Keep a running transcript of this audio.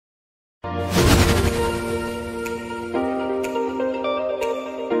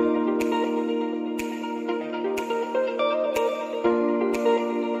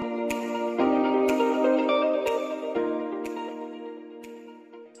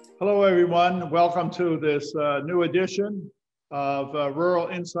Hello, everyone. Welcome to this new edition of Rural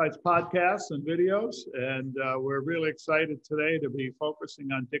Insights podcasts and videos. And we're really excited today to be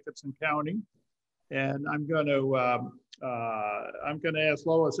focusing on Dickinson County. And I'm going to ask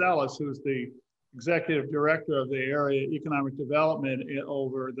Lois Ellis, who's the Executive Director of the Area Economic Development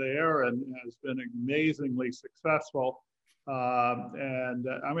over there and has been amazingly successful. I'm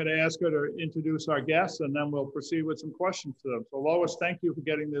going to ask her to introduce our guests, and then we'll proceed with some questions to them. So Lois, thank you for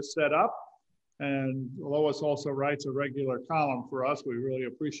getting this set up. And Lois also writes a regular column for us. We really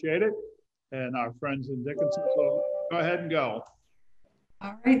appreciate it. And our friends in Dickinson, so go ahead and go.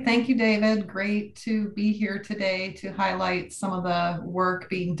 All right, thank you, David. Great to be here today to highlight some of the work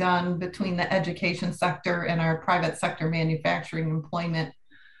being done between the education sector and our private sector manufacturing employment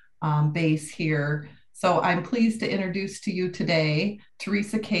base here. So I'm pleased to introduce to you today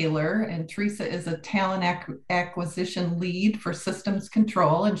Theresa Caylor, and Theresa is a talent acquisition lead for systems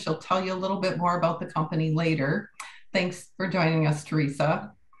control, and she'll tell you a little bit more about the company later. Thanks for joining us,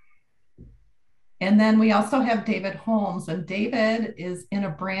 Theresa. And then we also have David Holmes, and David is in a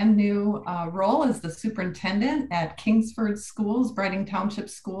brand new role as the superintendent at Kingsford Schools, Breitung Township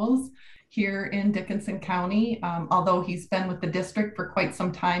Schools here in Dickinson County, although he's been with the district for quite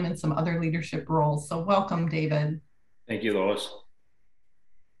some time in some other leadership roles. So welcome, David. Thank you, Lois.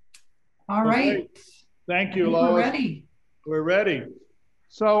 All right. Thank you, Lois. We're ready. We're ready.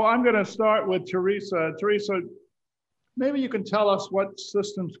 So I'm going to start with Theresa. Theresa, maybe you can tell us what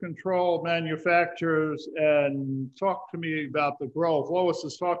systems control manufacturers and talk to me about the growth. Lois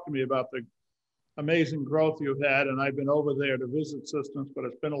has talked to me about the amazing growth you've had, and I've been over there to visit systems, but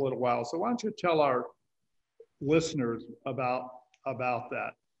it's been a little while. So why don't you tell our listeners about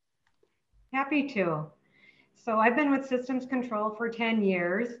that? Happy to. So I've been with Systems Control for 10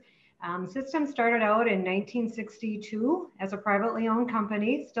 years. Systems started out in 1962 as a privately owned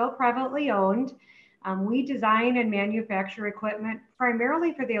company, still privately owned. We design and manufacture equipment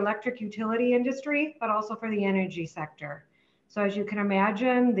primarily for the electric utility industry, but also for the energy sector. So as you can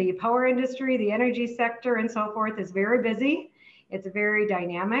imagine, the power industry, the energy sector, and so forth is very busy. It's a very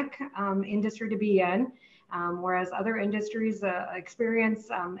dynamic industry to be in, whereas other industries experience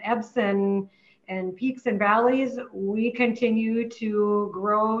ebbs and peaks and valleys. We continue to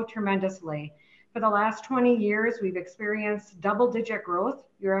grow tremendously. For the last 20 years, we've experienced double-digit growth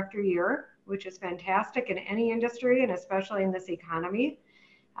year after year, which is fantastic in any industry and especially in this economy.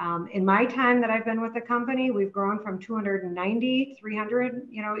 In my time that I've been with the company, we've grown from 290,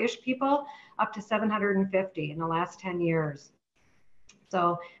 300-ish people up to 750 in the last 10 years.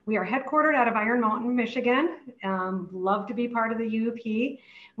 So we are headquartered out of Iron Mountain, Michigan. Love to be part of the UP.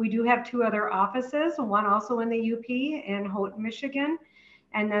 We do have two other offices, one also in the UP in Houghton, Michigan,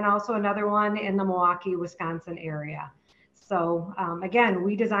 and then also another one in the Milwaukee, Wisconsin area. So again,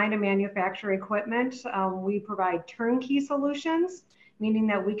 we design and manufacture equipment. We provide turnkey solutions, meaning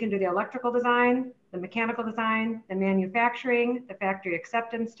that we can do the electrical design, the mechanical design, the manufacturing, the factory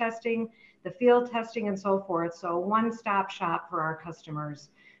acceptance testing, the field testing, and so forth. So one-stop shop for our customers,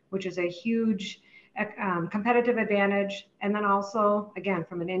 which is a huge competitive advantage. And then also, again,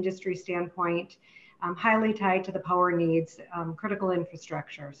 from an industry standpoint, highly tied to the power needs, critical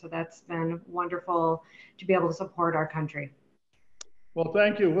infrastructure. So that's been wonderful to be able to support our country. Well,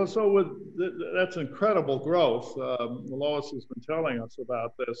 thank you. Well, so that's incredible growth. Lois has been telling us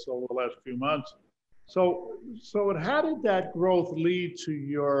about this over the last few months. So how did that growth lead to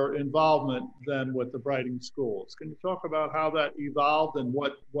your involvement then with the Breitung schools? Can you talk about how that evolved and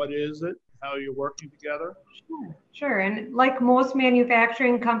what is it, how you're working together? Sure. And like most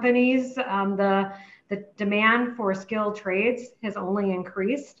manufacturing companies, the demand for skilled trades has only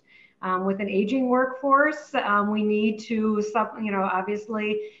increased. With an aging workforce, we need to,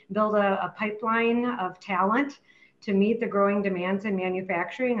 obviously build a pipeline of talent to meet the growing demands in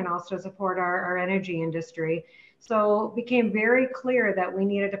manufacturing and also support our energy industry. So it became very clear that we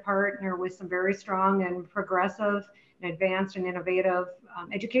needed to partner with some very strong and progressive and advanced and innovative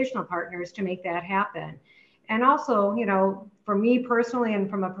educational partners to make that happen. And also, for me personally and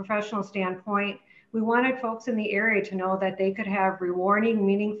from a professional standpoint, we wanted folks in the area to know that they could have rewarding,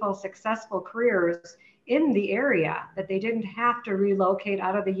 meaningful, successful careers in the area, that they didn't have to relocate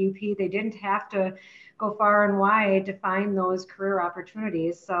out of the UP. They didn't have to go far and wide to find those career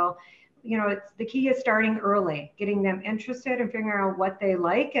opportunities. So, the key is starting early, getting them interested and figuring out what they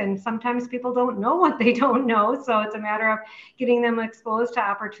like. And sometimes people don't know what they don't know. So it's a matter of getting them exposed to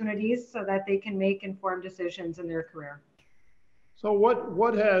opportunities so that they can make informed decisions in their career. So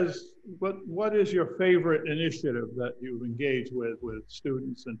what is your favorite initiative that you've engaged with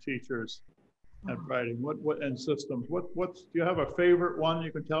students and teachers at Breitung? What and systems? Do you have a favorite one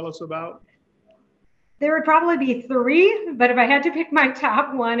you can tell us about? There would probably be three, but if I had to pick my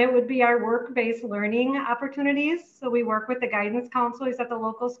top one, it would be our work-based learning opportunities. So we work with the guidance counselors at the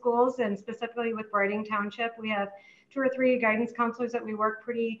local schools, and specifically with Breitung Township, we have 2 or 3 guidance counselors that we work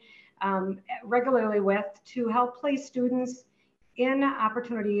pretty regularly with to help place students in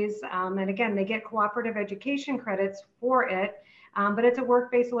opportunities. And again, they get cooperative education credits for it, but it's a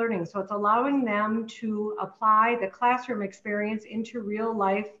work-based learning. So it's allowing them to apply the classroom experience into real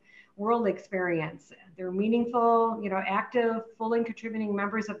life world experience. They're meaningful, active, fully contributing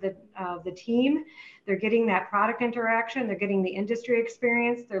members of the team. They're getting that product interaction. They're getting the industry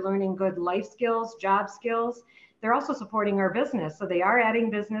experience. They're learning good life skills, job skills. They're also supporting our business. So they are adding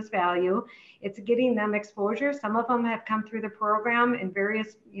business value. It's getting them exposure. Some of them have come through the program in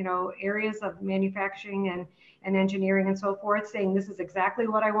various, areas of manufacturing and engineering and so forth, saying this is exactly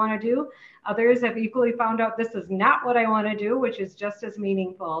what I want to do. Others have equally found out this is not what I want to do, which is just as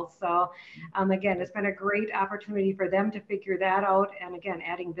meaningful. So again, it's been a great opportunity for them to figure that out. And again,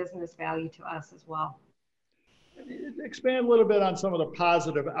 adding business value to us as well. Expand a little bit on some of the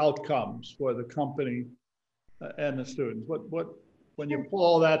positive outcomes for the company and the students. When you pull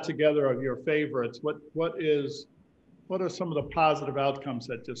all that together of your favorites, what are some of the positive outcomes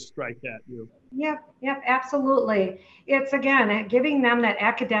that just strike at you? Yep, absolutely. It's again, giving them that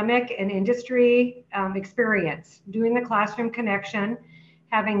academic and industry experience, doing the classroom connection,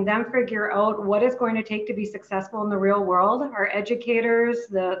 having them figure out what it's going to take to be successful in the real world. Our educators,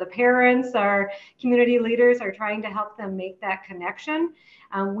 the parents, our community leaders are trying to help them make that connection.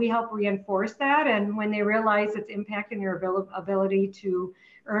 We help reinforce that. And when they realize it's impacting their ability to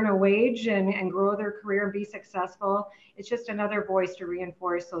earn a wage and grow their career and be successful, it's just another voice to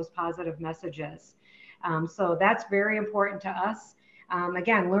reinforce those positive messages. So that's very important to us.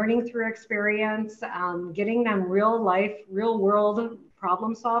 Again, learning through experience, getting them real life, real world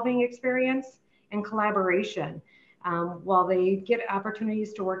problem solving experience and collaboration. While they get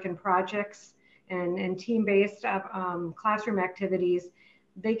opportunities to work in projects and team-based classroom activities,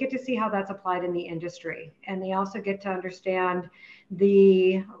 they get to see how that's applied in the industry. And they also get to understand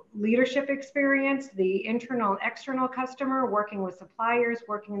the leadership experience, the internal and external customer, working with suppliers,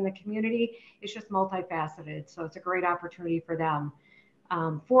 working in the community. It's just multifaceted. So it's a great opportunity for them.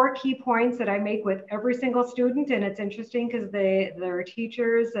 4 key points that I make with every single student, and it's interesting because their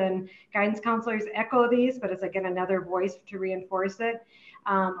teachers and guidance counselors echo these, but it's again another voice to reinforce it.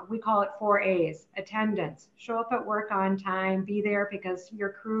 We call it 4 A's. Attendance, show up at work on time, be there because your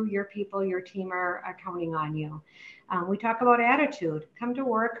crew, your people, your team are counting on you. We talk about attitude. Come to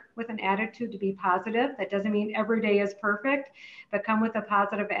work with an attitude to be positive. That doesn't mean every day is perfect, but come with a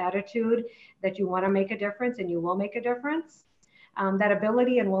positive attitude that you want to make a difference and you will make a difference. That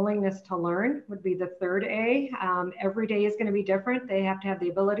ability and willingness to learn would be the 3rd A. Every day is going to be different. They have to have the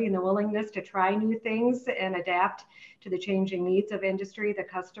ability and the willingness to try new things and adapt to the changing needs of industry, the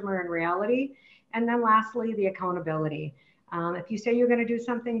customer, and reality. And then lastly, the accountability. If you say you're going to do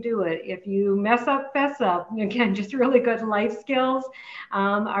something, do it. If you mess up, fess up. Again, just really good life skills.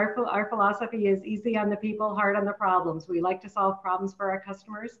 Our philosophy is easy on the people, hard on the problems. We like to solve problems for our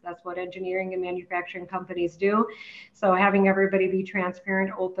customers. That's what engineering and manufacturing companies do. So having everybody be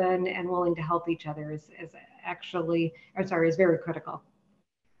transparent, open, and willing to help each other is very critical.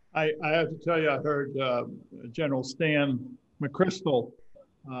 I have to tell you, I heard General Stan McChrystal,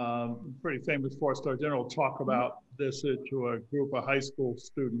 pretty famous 4-star general, talk about this to a group of high school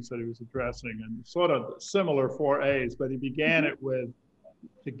students that he was addressing, and sort of similar 4 A's, but he began it with,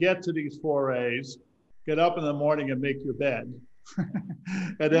 to get to these 4 A's, get up in the morning and make your bed,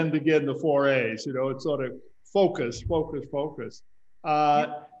 and then begin the 4 A's. It's sort of focus.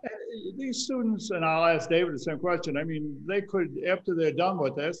 These students, and I'll ask David the same question, I mean, they could, after they're done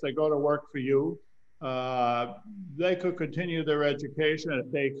with this, they go to work for you. They could continue their education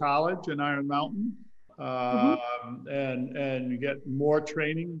at Bay College in Iron Mountain and get more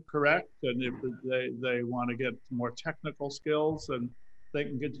training, correct? And if they want to get more technical skills, and they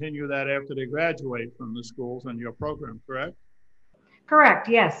can continue that after they graduate from the schools and your program, correct? Correct,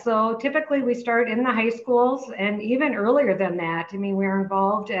 yes. So typically we start in the high schools and even earlier than that. I mean, we're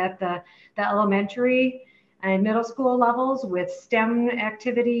involved at the elementary and middle school levels with STEM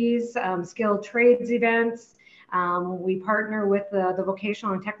activities, skilled trades events. We partner with the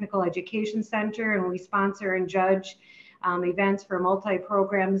Vocational and Technical Education Center, and we sponsor and judge events for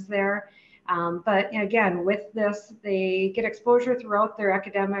multi-programs there. But again, with this, they get exposure throughout their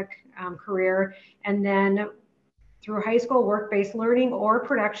academic career, and then through high school work-based learning or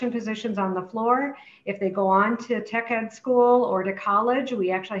production positions on the floor. If they go on to tech ed school or to college,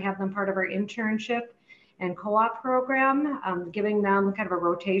 we actually have them part of our internship and co-op program, giving them kind of a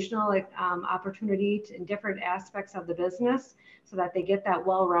rotational opportunity in different aspects of the business so that they get that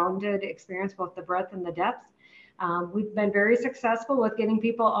well-rounded experience, both the breadth and the depth. We've been very successful with getting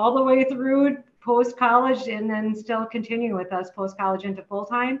people all the way through post-college and then still continue with us post-college into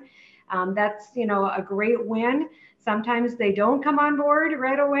full-time. That's, a great win. Sometimes they don't come on board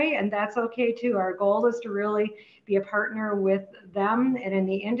right away, and that's okay too. Our goal is to really be a partner with them and in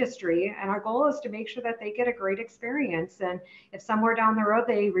the industry. And our goal is to make sure that they get a great experience. And if somewhere down the road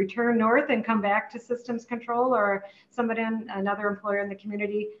they return north and come back to systems control or another employer in the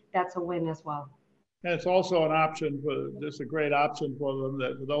community, that's a win as well. And it's also an option a great option for them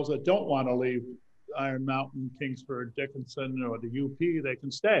that for those that don't want to leave Iron Mountain, Kingsford, Dickinson, or the UP, they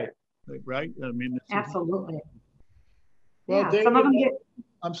can stay, right? I mean, absolutely. Well, yeah, David, some of them get.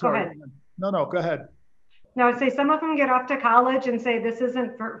 I'm sorry. No, go ahead. No, I'd say some of them get off to college and say, this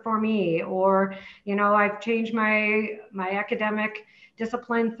isn't for me, or, I've changed my academic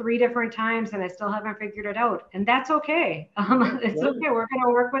discipline 3 different times and I still haven't figured it out. And that's okay. It's okay. We're going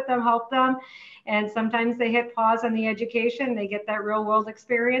to work with them, help them. And sometimes they hit pause on the education. They get that real world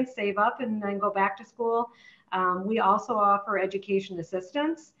experience, save up, and then go back to school. We also offer education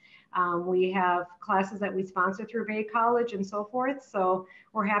assistance. We have classes that we sponsor through Bay College and so forth. So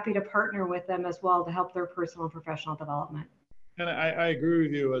we're happy to partner with them as well to help their personal and professional development. And I agree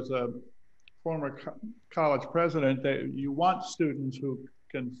with you as a former college president that you want students who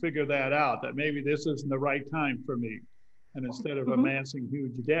can figure that out, that maybe this isn't the right time for me. And instead of amassing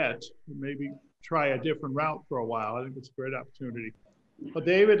huge debt, maybe try a different route for a while. I think it's a great opportunity. Well,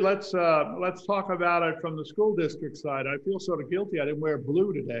 David, let's talk about it from the school district side. I feel sort of guilty. I didn't wear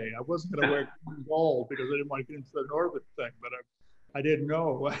blue today. I wasn't going to wear gold because I didn't want to get into the Northern thing, but I didn't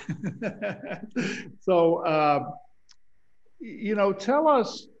know. So, tell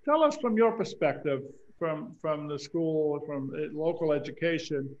us from your perspective, from the school, from local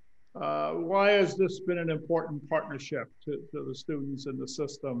education, why has this been an important partnership to the students in the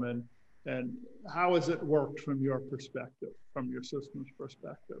system, and how has it worked from your perspective, from your system's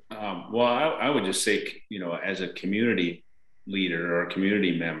perspective? Well, I would just say, as a community leader or a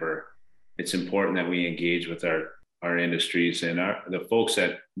community member, it's important that we engage with our industries and the folks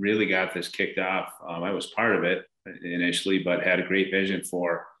that really got this kicked off. I was part of it initially, but had a great vision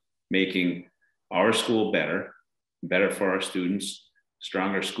for making our school better for our students.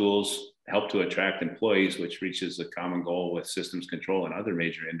 Stronger schools help to attract employees, which reaches the common goal with systems control and other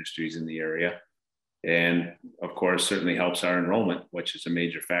major industries in the area. And of course, certainly helps our enrollment, which is a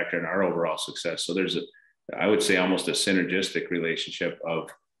major factor in our overall success. So there's I would say almost a synergistic relationship of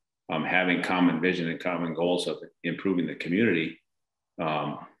having common vision and common goals of improving the community.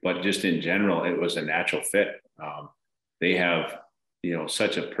 But just in general, it was a natural fit. They have,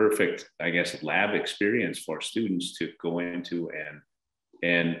 such a perfect, I guess, lab experience for students to go into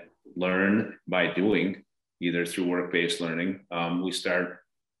and learn by doing, either through work-based learning. We start,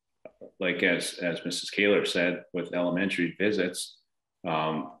 like as Mrs. Caylor said, with elementary visits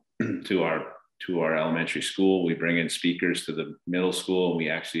to our elementary school. We bring in speakers to the middle school. We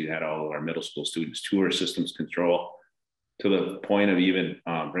actually had all of our middle school students tour systems control, to the point of even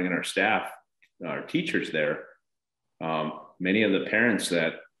bringing our staff, our teachers there. Many of the parents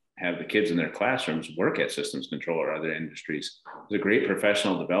that have the kids in their classrooms work at systems control or other industries. It's a great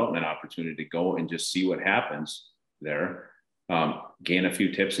professional development opportunity to go and just see what happens there, gain a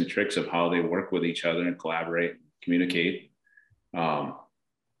few tips and tricks of how they work with each other and collaborate, communicate,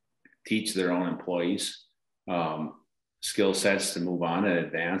 teach their own employees skill sets to move on and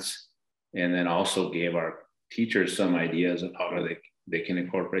advance, and then also gave our teachers some ideas of how they can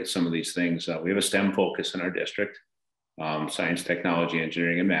incorporate some of these things. We have a STEM focus in our district. Science, technology,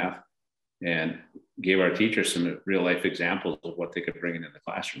 engineering, and math, and gave our teachers some real life examples of what they could bring into the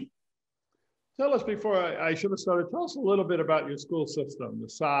classroom. Tell us, before I should have started, tell us a little bit about your school system, the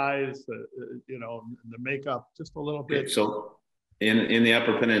size, the makeup, just a little bit. So in the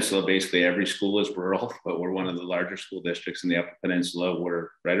Upper Peninsula, basically every school is rural, but we're one of the larger school districts in the Upper Peninsula. We're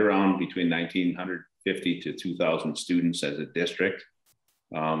right around between 1,950 to 2,000 students as a district.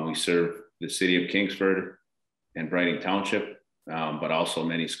 We serve the city of Kingsford and Breitung Township, but also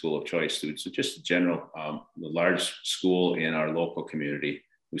many school of choice students. So just a general, the large school in our local community.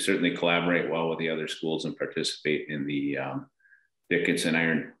 We certainly collaborate well with the other schools and participate in the Dickinson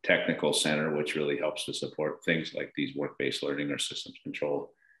Iron Technical Center, which really helps to support things like these work-based learning or systems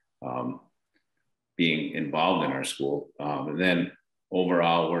control being involved in our school. And then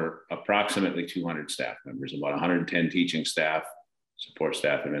overall, we're approximately 200 staff members, about 110 teaching staff, support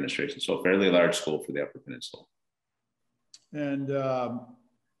staff, administration. So a fairly large school for the Upper Peninsula. And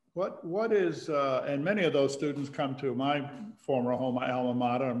what is, and many of those students come to my former home alma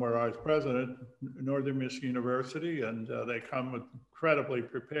mater, and where I was president, Northern Michigan University, and they come incredibly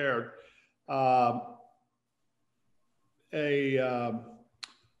prepared. What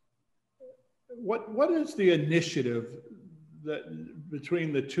is the initiative that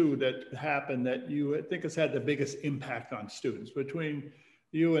between the two that happened that you think has had the biggest impact on students, between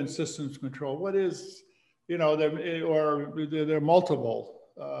you and systems control? What is, you know, there are multiple.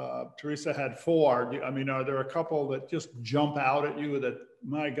 Theresa had 4. I mean, are there a couple that just jump out at you that,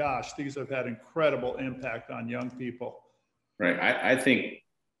 my gosh, these have had incredible impact on young people? Right. I think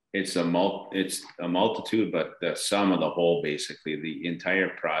it's a multitude, but the sum of the whole, basically the entire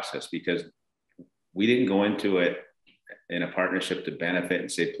process, because we didn't go into it in a partnership to benefit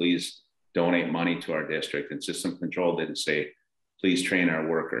and say, please donate money to our district. And system control didn't say, please train our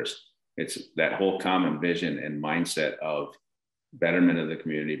workers. It's that whole common vision and mindset of betterment of the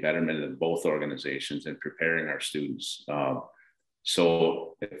community, betterment of both organizations, and preparing our students.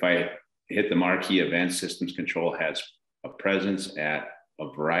 So if I hit the marquee events, systems control has a presence at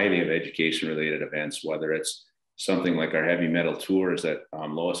a variety of education related events, whether it's something like our heavy metal tours that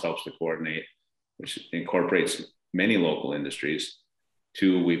Lois helps to coordinate, which incorporates many local industries,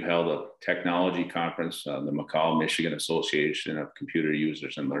 to we've held a technology conference, the McCall Michigan Association of Computer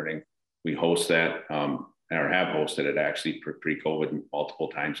Users and Learning. We host that, or have hosted it actually pre-COVID multiple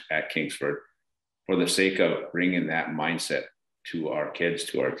times at Kingsford, for the sake of bringing that mindset to our kids,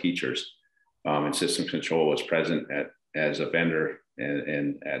 to our teachers. And systems control was present as a vendor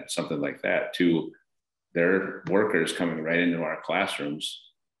and at something like that, to their workers coming right into our classrooms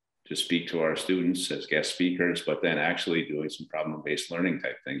to speak to our students as guest speakers, but then actually doing some problem-based learning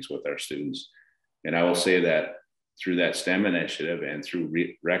type things with our students. And I will say that through that STEM initiative and through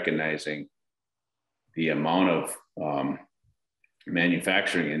recognizing the amount of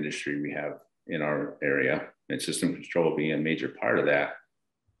manufacturing industry we have in our area, and system control being a major part of that,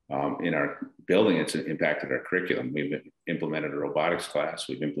 in our building, it's impacted our curriculum. We've implemented a robotics class.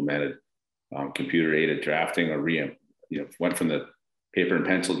 We've implemented computer-aided drafting, or went from the paper and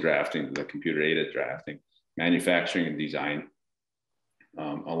pencil drafting to the computer-aided drafting, manufacturing and design.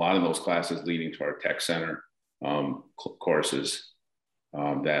 A lot of those classes leading to our tech center courses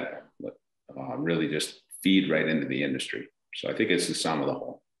that really just feed right into the industry. So I think it's the sum of the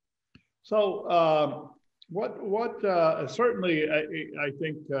whole. So certainly I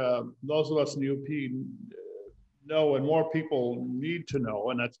think those of us in UP know, and more people need to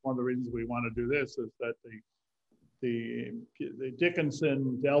know, and that's one of the reasons we want to do this, is that the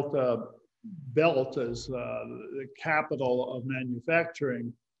Dickinson Delta Belt is the capital of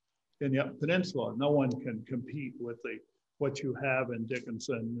manufacturing in the peninsula. No one can compete with what you have in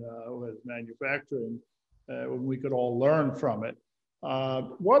Dickinson with manufacturing when we could all learn from it.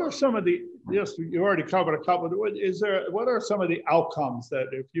 What are some of the, yes, you already covered a couple, what are some of the outcomes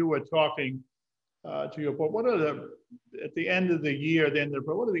that, if you were talking to your board, what are at the end of the year,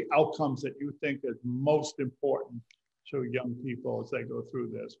 what are the outcomes that you think is most important to young people as they go through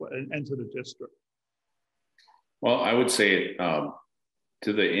this and to the district? Well, I would say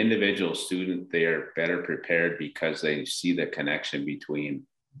to the individual student, they are better prepared because they see the connection between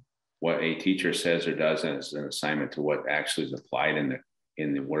what a teacher says or does as an assignment to what actually is applied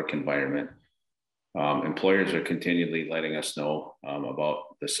in the work environment. Employers are continually letting us know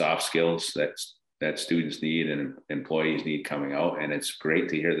about the soft skills that students need and employees need coming out. And it's great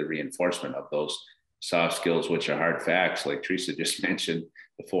to hear the reinforcement of those soft skills, which are hard facts. Like Theresa just mentioned,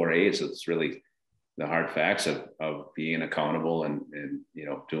 the 4 A's, it's really the hard facts of being accountable and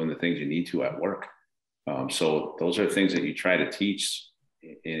doing the things you need to at work. So those are things that you try to teach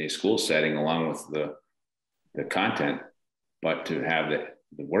in a school setting along with the content, but to have the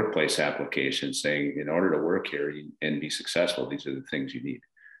workplace application saying, in order to work here and be successful, these are the things you need.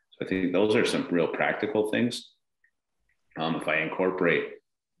 So I think those are some real practical things. If I incorporate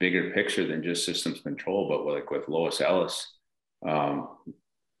bigger picture than just systems control, but like with Lois Ellis,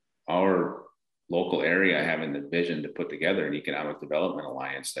 our local area having the vision to put together an economic development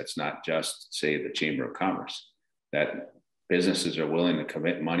alliance that's not just, say, the Chamber of Commerce, that businesses are willing to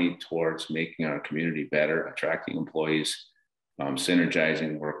commit money towards making our community better, attracting employees,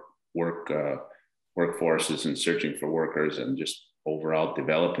 synergizing workforces and searching for workers, and just overall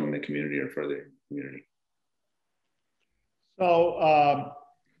developing the community or furthering the community. So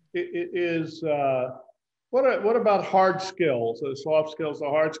it is What about hard skills, the soft skills, the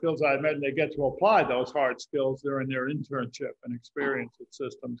hard skills? I imagine they get to apply those hard skills during their internship and experience at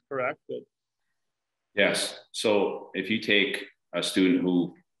systems, correct? Yes. So if you take a student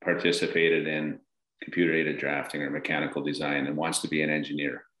who participated in computer-aided drafting or mechanical design and wants to be an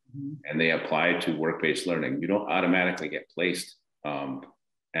engineer, and they apply to work-based learning, you don't automatically get placed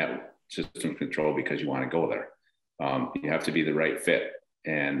at system control because you want to go there. You have to be the right fit.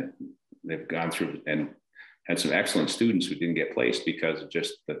 And they've gone through and had some excellent students who didn't get placed because of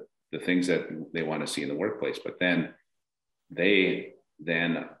just the things that they want to see in the workplace. But then they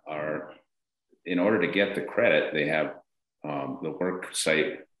are, in order to get the credit, they have the work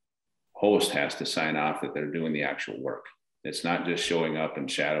site host has to sign off that they're doing the actual work. It's not just showing up and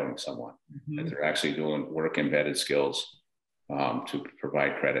shadowing someone, that they're actually doing work embedded skills to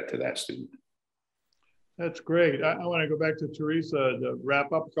provide credit to that student. That's great. I want to go back to Theresa to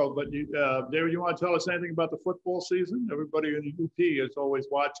wrap up, but David, you want to tell us anything about the football season? Everybody in the UP is always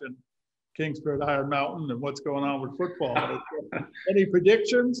watching Kingsford Iron Mountain and what's going on with football. Any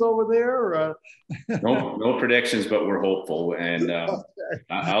predictions over there? No predictions, but we're hopeful. And okay.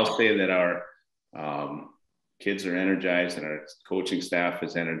 I'll say that our kids are energized and our coaching staff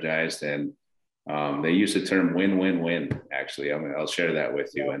is energized, and they use the term win-win-win. Actually, I'll share that with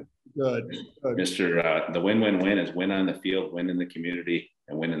you. And good. The win-win-win is win on the field, win in the community,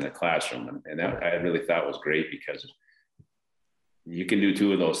 and win in the classroom. And that I really thought was great, because you can do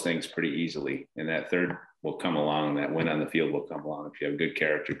two of those things pretty easily, and that third will come along. That win on the field will come along if you have good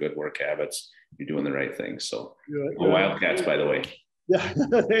character, good work habits, you're doing the right things. So Wildcats, by the way.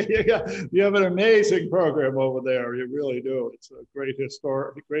 Yeah, you have an amazing program over there. You really do. It's a great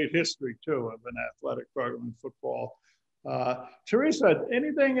history too of an athletic program in football. Teresa,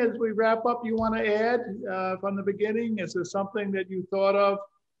 anything as we wrap up you want to add from the beginning? Is there something that you thought of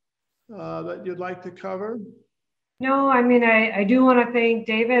that you'd like to cover? No, I mean, I do want to thank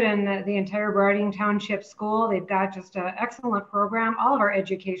David and the entire Breitung Township School. They've got just an excellent program. All of our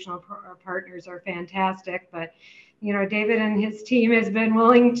educational partners are fantastic, but you know, David and his team has been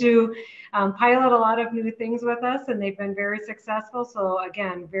willing to pilot a lot of new things with us, and they've been very successful. So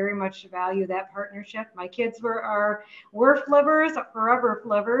again, very much value that partnership. My kids were flippers, forever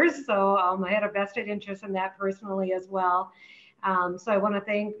flippers. So I had a vested interest in that personally as well. So I want to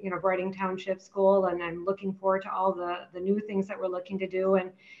thank, you know, Breitung Township School, and I'm looking forward to all the new things that we're looking to do.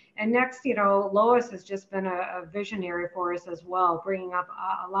 And next, you know, Lois has just been a visionary for us as well, bringing up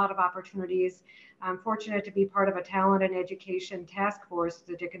a lot of opportunities. I'm fortunate to be part of a talent and education task force,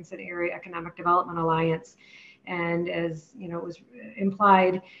 the Dickinson Area Economic Development Alliance. And as you know, it was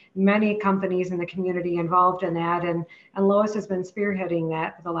implied, many companies in the community involved in that. And Lois has been spearheading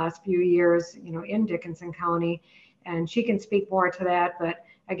that for the last few years, you know, in Dickinson County. And she can speak more to that. But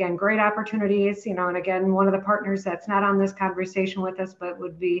again, great opportunities, you know, and again, one of the partners that's not on this conversation with us, but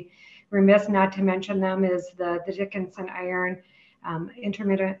would be remiss not to mention them, is the Dickinson Iron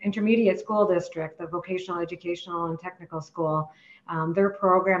Intermediate School District, the vocational, educational, and technical school. Their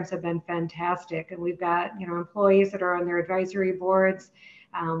programs have been fantastic, and we've got, you know, employees that are on their advisory boards.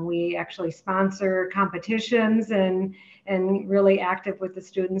 We actually sponsor competitions and really active with the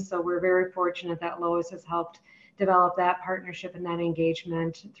students. So we're very fortunate that Lois has helped develop that partnership and that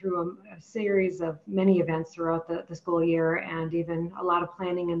engagement through a series of many events throughout the school year, and even a lot of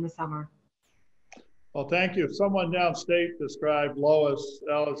planning in the summer. Well, thank you. Someone downstate described Lois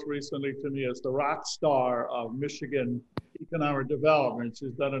Ellis recently to me as the rock star of Michigan economic development.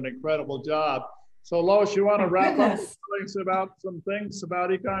 She's done an incredible job. So Lois, you want to wrap up about some things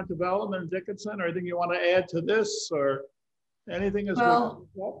about economic development in Dickinson, or anything you want to add to this, or anything as well?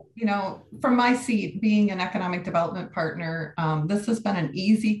 You know, from my seat, being an economic development partner, this has been an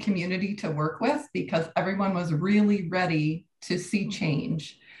easy community to work with, because everyone was really ready to see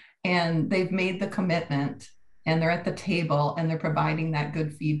change. And they've made the commitment, and they're at the table, and they're providing that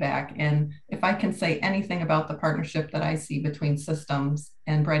good feedback. And if I can say anything about the partnership that I see between systems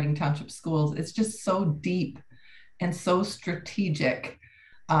and Breitung Township Schools, it's just so deep and so strategic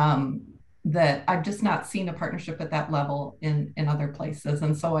that I've just not seen a partnership at that level in other places.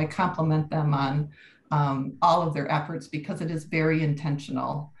 And so I compliment them on all of their efforts, because it is very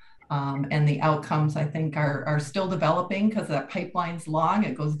intentional. And the outcomes, I think, are still developing, because that pipeline's long.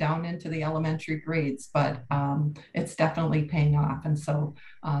 It goes down into the elementary grades, but it's definitely paying off. And so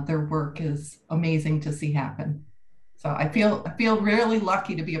their work is amazing to see happen. So I feel really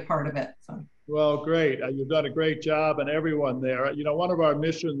lucky to be a part of it. So. Well, great. You've done a great job, and everyone there. You know, one of our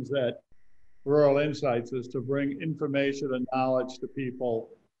missions at Rural Insights is to bring information and knowledge to people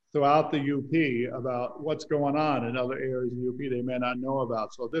throughout the UP about what's going on in other areas of the UP they may not know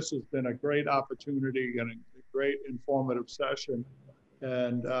about. So this has been a great opportunity and a great informative session.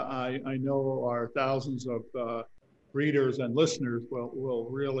 And I know our thousands of readers and listeners will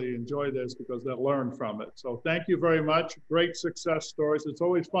really enjoy this because they'll learn from it. So thank you very much. Great success stories. It's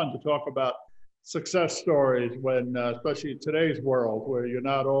always fun to talk about success stories when, especially in today's world, where you're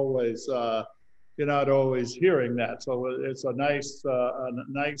not always hearing that. So it's a nice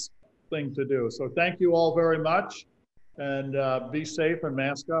thing to do. So thank you all very much, and be safe and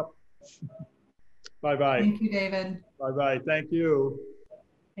mask up. Bye-bye. Thank you, David. Bye-bye. Thank you.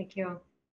 Thank you.